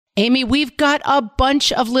Amy, we've got a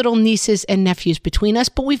bunch of little nieces and nephews between us,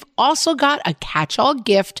 but we've also got a catch-all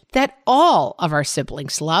gift that all of our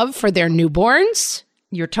siblings love for their newborns.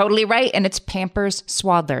 You're totally right, and it's Pampers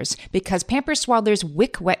Swaddlers, because Pampers Swaddlers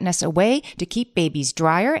wick wetness away to keep babies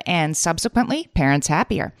drier and subsequently parents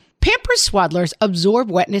happier. Pampers Swaddlers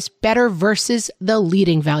absorb wetness better versus the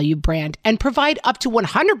leading value brand and provide up to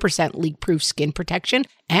 100% leak-proof skin protection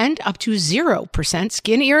and up to 0%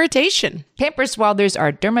 skin irritation. Pampers Swaddlers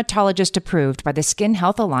are dermatologist approved by the Skin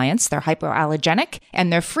Health Alliance. They're hypoallergenic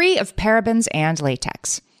and they're free of parabens and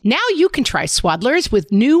latex. Now you can try Swaddlers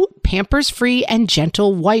with new Pampers-free and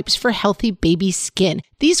gentle wipes for healthy baby skin.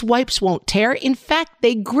 These wipes won't tear. In fact,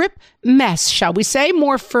 they grip mess, shall we say,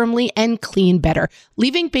 more firmly and clean better,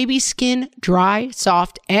 leaving baby skin dry,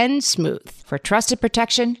 soft, and smooth. For trusted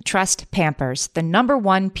protection, trust Pampers, the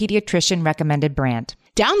 #1 pediatrician recommended brand.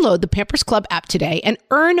 Download the Pampers Club app today and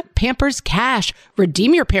earn Pampers Cash.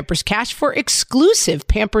 Redeem your Pampers Cash for exclusive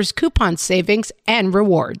Pampers coupon savings and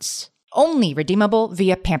rewards. Only redeemable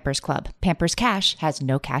via Pampers Club. Pampers Cash has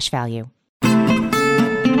no cash value.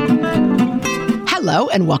 Hello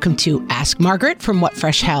and welcome to Ask Margaret from What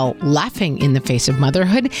Fresh Hell, laughing in the face of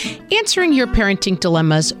motherhood, answering your parenting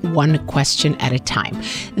dilemmas one question at a time.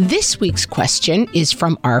 This week's question is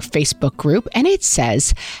from our Facebook group and it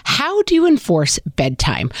says, how do you enforce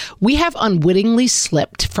bedtime? We have unwittingly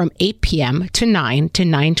slipped from 8 p.m. to 9 to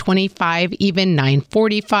 9:25, even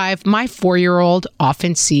 9:45. My 4-year-old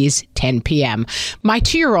often sees 10 p.m. My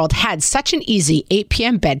 2-year-old had such an easy 8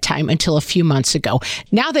 p.m. bedtime until a few months ago.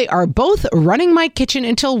 Now they are both running my kitchen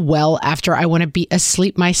until well after I want to be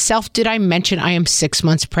asleep myself. Did I mention I am 6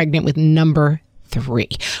 months pregnant with number 3?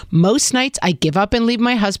 Most nights I give up and leave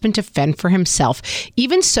my husband to fend for himself.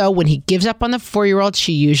 Even so, when he gives up on the 4-year-old,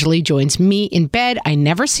 she usually joins me in bed. I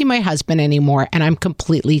never see my husband anymore, and I'm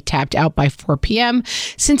completely tapped out by 4 p.m.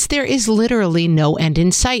 since there is literally no end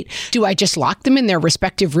in sight. Do I just lock them in their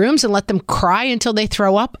respective rooms and let them cry until they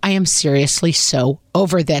throw up? I am seriously so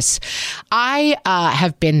over this. I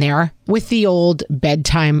have been there with the old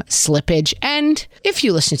bedtime slippage. And if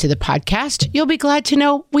you listen to the podcast, you'll be glad to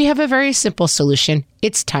know we have a very simple solution.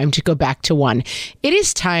 It's time to go back to 1. It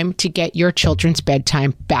is time to get your children's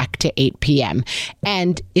bedtime back to 8 p.m.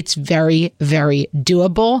 And it's very, very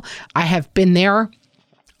doable. I have been there.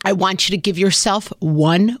 I want you to give yourself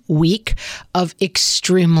 1 week of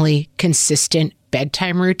extremely consistent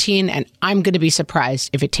bedtime routine, and I'm going to be surprised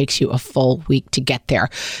if it takes you a full week to get there.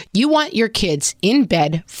 You want your kids in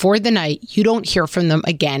bed for the night. You don't hear from them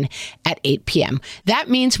again at 8 p.m. That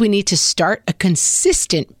means we need to start a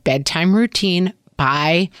consistent bedtime routine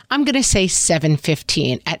by, I'm going to say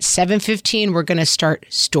 7:15. At 7:15, we're going to start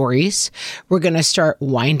stories. We're going to start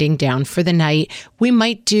winding down for the night. We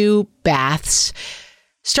might do baths.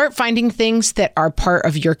 Start finding things that are part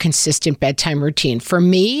of your consistent bedtime routine. For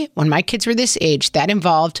me, when my kids were this age, that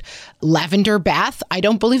involved lavender bath. I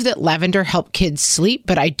don't believe that lavender helped kids sleep,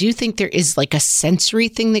 but I do think there is like a sensory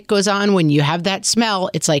thing that goes on when you have that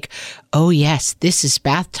smell. It's like, oh yes, this is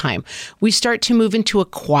bath time. We start to move into a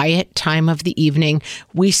quiet time of the evening.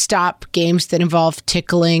 We stop games that involve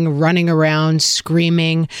tickling, running around,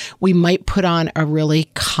 screaming. We might put on a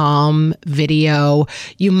really calm video.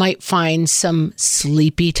 You might find some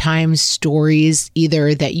sleepy time stories,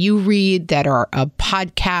 either that you read that are a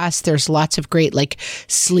podcast. There's lots of great like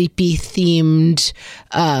sleepy themed,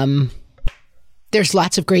 there's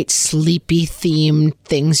lots of great sleepy themed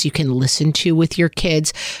things you can listen to with your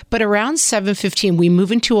kids. But around 7:15, we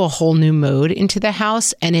move into a whole new mode into the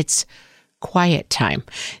house and it's quiet time.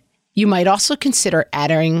 You might also consider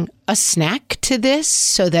adding a snack to this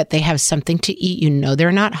so that they have something to eat. You know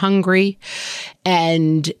they're not hungry.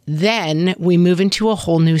 And then we move into a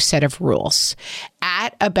whole new set of rules.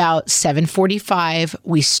 At about 7:45,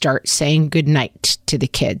 we start saying goodnight to the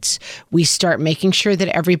kids. We start making sure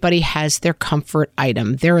that everybody has their comfort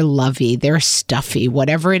item, their lovey, their stuffy,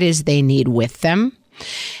 whatever it is they need with them.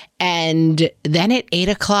 And then at 8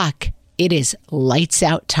 o'clock, it is lights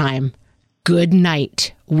out time. Good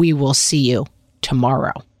night. We will see you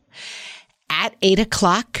tomorrow. At 8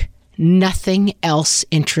 o'clock, nothing else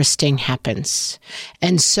interesting happens.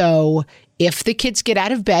 And so if the kids get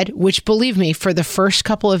out of bed, which believe me, for the first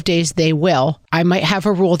couple of days they will, I might have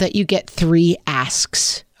a rule that you get 3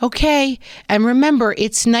 asks. Okay. And remember,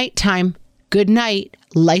 it's nighttime. Good night.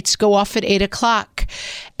 Lights go off at 8 o'clock.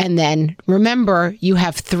 And then remember, you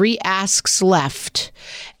have 3 asks left.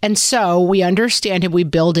 And so we understand and we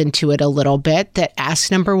build into it a little bit that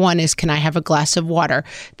ask number 1 is, can I have a glass of water?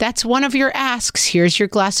 That's one of your asks. Here's your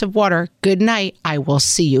glass of water. Good night. I will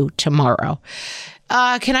see you tomorrow.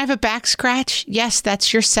 Can I have a back scratch? Yes,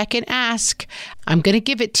 that's your second ask. I'm going to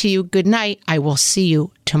give it to you. Good night. I will see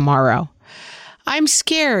you tomorrow. I'm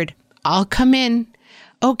scared. I'll come in.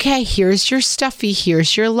 Okay, here's your stuffy.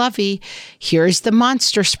 Here's your lovey. Here's the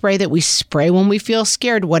monster spray that we spray when we feel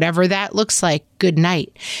scared, whatever that looks like. Good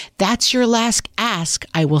night. That's your last ask.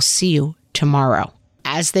 I will see you tomorrow.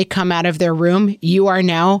 As they come out of their room, you are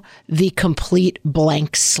now the complete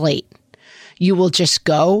blank slate. You will just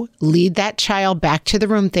go lead that child back to the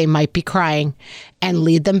room. They might be crying, and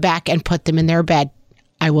lead them back and put them in their bed.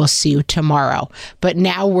 I will see you tomorrow. But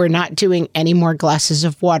now we're not doing any more glasses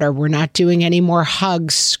of water. We're not doing any more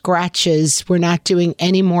hugs, scratches. We're not doing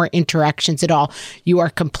any more interactions at all. You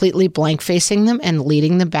are completely blank facing them and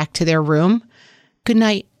leading them back to their room. Good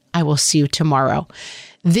night. I will see you tomorrow.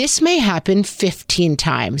 This may happen 15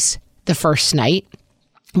 times the first night.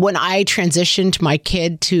 When I transitioned my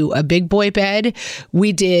kid to a big boy bed,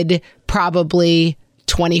 we did probably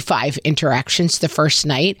 25 interactions the first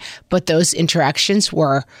night, but those interactions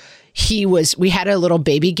were, we had a little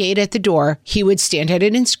baby gate at the door. He would stand at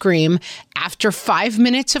it and scream. After 5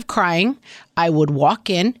 minutes of crying, I would walk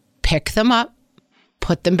in, pick them up,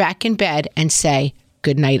 put them back in bed and say,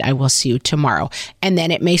 good night, I will see you tomorrow. And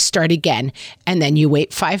then it may start again. And then you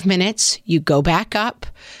wait 5 minutes, you go back up,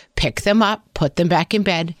 pick them up, put them back in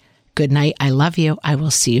bed. Good night. I love you. I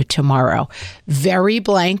will see you tomorrow. Very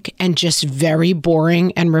blank and just very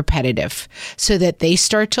boring and repetitive so that they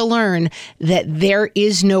start to learn that there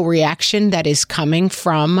is no reaction that is coming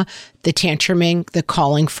from the tantruming, the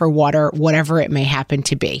calling for water, whatever it may happen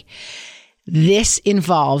to be. This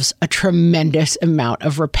involves a tremendous amount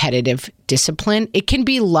of repetitive discipline. It can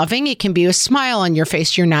be loving. It can be a smile on your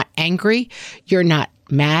face. You're not angry. You're not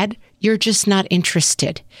mad. You're just not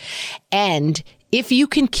interested. And if you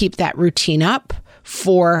can keep that routine up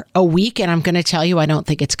for a week, and I'm going to tell you, I don't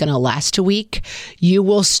think it's going to last a week, you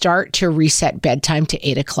will start to reset bedtime to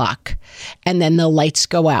 8 o'clock. And then the lights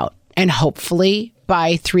go out. And hopefully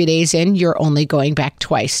by 3 days in, you're only going back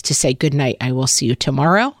twice to say, good night, I will see you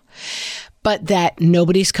tomorrow. But that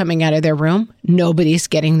nobody's coming out of their room, nobody's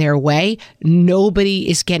getting their way, nobody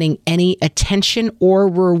is getting any attention or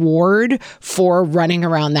reward for running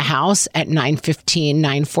around the house at 9:15,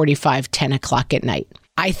 9:45, 10 o'clock at night.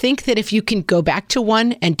 I think that if you can go back to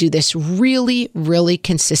one and do this really, really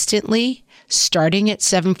consistently, starting at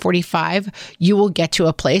 7:45, you will get to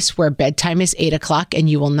a place where bedtime is 8 o'clock and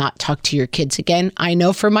you will not talk to your kids again. I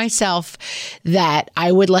know for myself that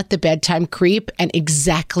I would let the bedtime creep. And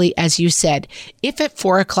exactly as you said, if at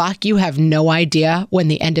 4 o'clock you have no idea when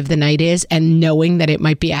the end of the night is and knowing that it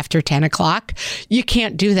might be after 10 o'clock, you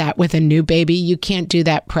can't do that with a new baby. You can't do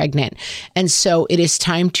that pregnant. And so it is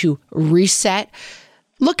time to reset.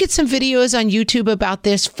 Look at some videos on YouTube about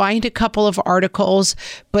this, find a couple of articles,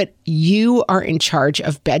 but you are in charge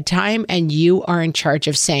of bedtime and you are in charge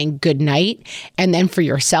of saying good night. And then for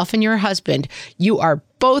yourself and your husband, you are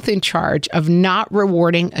both in charge of not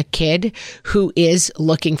rewarding a kid who is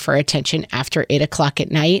looking for attention after 8 o'clock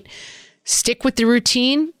at night. Stick with the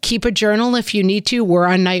routine. Keep a journal if you need to. We're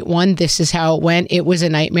on night 1. This is how it went. It was a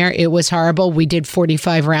nightmare. It was horrible. We did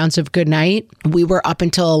 45 rounds of good night. We were up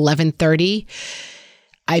until 11:30.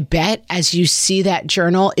 I bet as you see that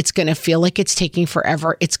journal, it's going to feel like it's taking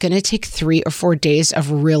forever. It's going to take 3 or 4 days of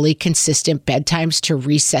really consistent bedtimes to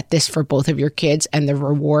reset this for both of your kids, and the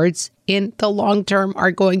rewards in the long term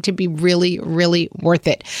are going to be really, really worth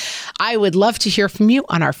it. I would love to hear from you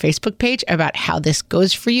on our Facebook page about how this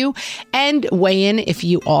goes for you, and weigh in if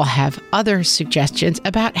you all have other suggestions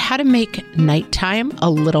about how to make nighttime a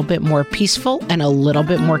little bit more peaceful and a little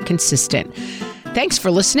bit more consistent. Thanks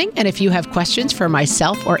for listening. And if you have questions for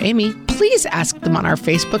myself or Amy, please ask them on our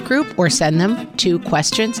Facebook group or send them to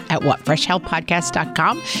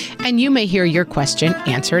questions@whatfreshhellpodcast.com. And you may hear your question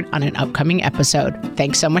answered on an upcoming episode.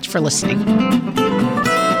 Thanks so much for listening.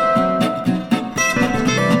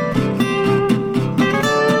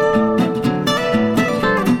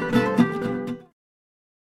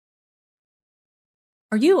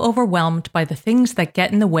 Are you overwhelmed by the things that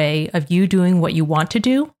get in the way of you doing what you want to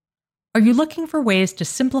do? Are you looking for ways to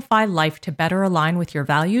simplify life to better align with your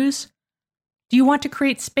values? Do you want to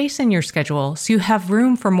create space in your schedule so you have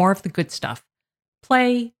room for more of the good stuff?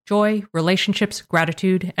 Play, joy, relationships,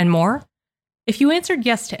 gratitude, and more? If you answered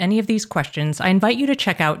yes to any of these questions, I invite you to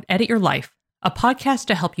check out Edit Your Life, a podcast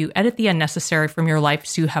to help you edit the unnecessary from your life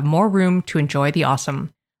so you have more room to enjoy the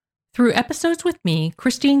awesome. Through episodes with me,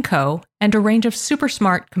 Christine Coe, and a range of super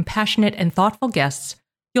smart, compassionate, and thoughtful guests,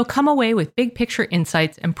 you'll come away with big picture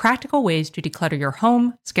insights and practical ways to declutter your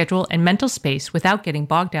home, schedule, and mental space without getting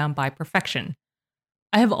bogged down by perfection.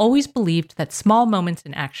 I have always believed that small moments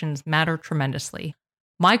and actions matter tremendously.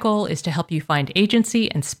 My goal is to help you find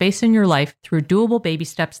agency and space in your life through doable baby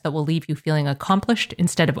steps that will leave you feeling accomplished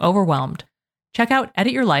instead of overwhelmed. Check out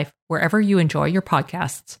Edit Your Life wherever you enjoy your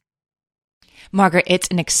podcasts. Margaret, it's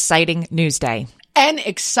an exciting news day. An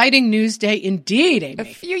exciting news day indeed, Amy. A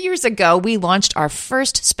few years ago, we launched our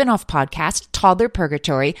first spin-off podcast, Toddler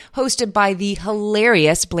Purgatory, hosted by the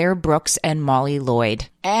hilarious Blair Brooks and Molly Lloyd.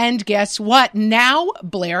 And guess what? Now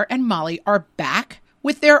Blair and Molly are back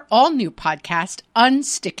with their all-new podcast,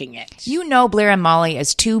 Unsticking It. You know Blair and Molly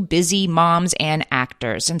as two busy moms and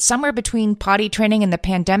actors, and somewhere between potty training and the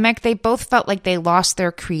pandemic, they both felt like they lost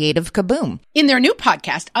their creative kaboom. In their new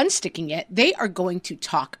podcast, Unsticking It, they are going to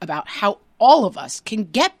talk about how all of us can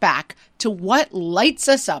get back to what lights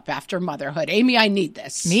us up after motherhood. Amy, I need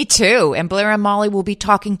this. Me too. And Blair and Molly will be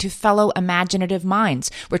talking to fellow imaginative minds.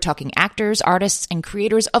 We're talking actors, artists, and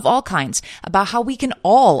creators of all kinds about how we can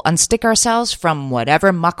all unstick ourselves from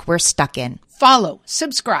whatever muck we're stuck in. Follow,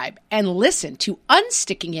 subscribe, and listen to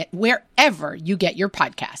Unsticking It wherever you get your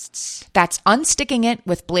podcasts. That's Unsticking It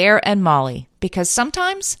with Blair and Molly, because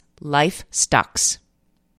sometimes life stucks.